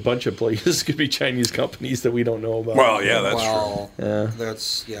theoretically, a bunch of places could be Chinese companies that we don't know about. Well, yeah, that's true. Yeah.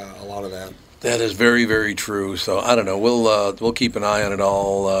 That's a lot of that. That is very, very true. So I don't know. We'll keep an eye on it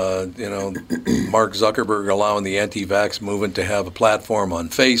all. Mark Zuckerberg allowing the anti-vax movement to have a platform on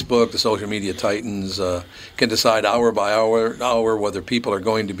Facebook. The social media titans can decide hour by hour whether people are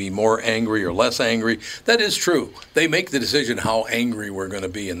going to be more angry or less angry. That is true. They make the decision how angry we're going to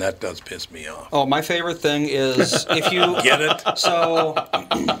be, and that does piss me off. Oh, my favorite thing is if you get it. So.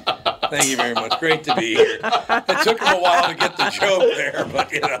 Thank you very much. Great to be here. It took him a while to get the joke there, but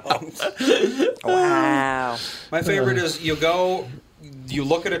Wow. My favorite is you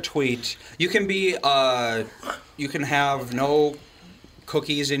look at a tweet. You can have no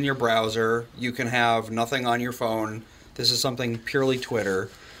cookies in your browser. You can have nothing on your phone. This is something purely Twitter.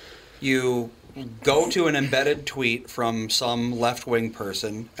 You go to an embedded tweet from some left-wing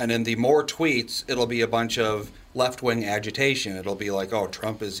person, and in the more tweets, it'll be a bunch of left-wing agitation. It'll be like, oh,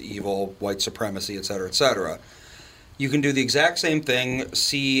 Trump is evil, white supremacy, et cetera, et cetera. You can do the exact same thing,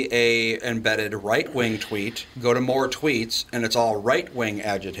 see a embedded right-wing tweet, go to more tweets, and it's all right-wing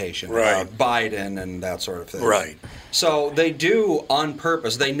agitation about Biden and that sort of thing. Right. So they do on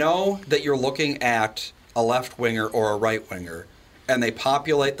purpose. They know that you're looking at a left-winger or a right-winger, and they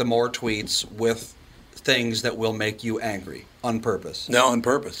populate the more tweets with things that will make you angry on purpose. No, on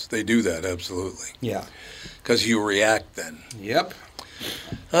purpose. They do that, absolutely. Yeah. Because you react then. Yep.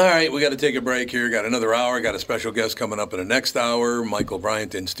 All right, we got to take a break here. Got another hour. Got a special guest coming up in the next hour. Michael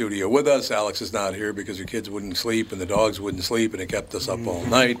Bryant in studio with us. Alex is not here because her kids wouldn't sleep and the dogs wouldn't sleep, and it kept us up all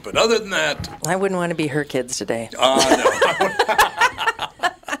night. But other than that, I wouldn't want to be her kids today. No.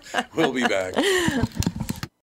 We'll be back.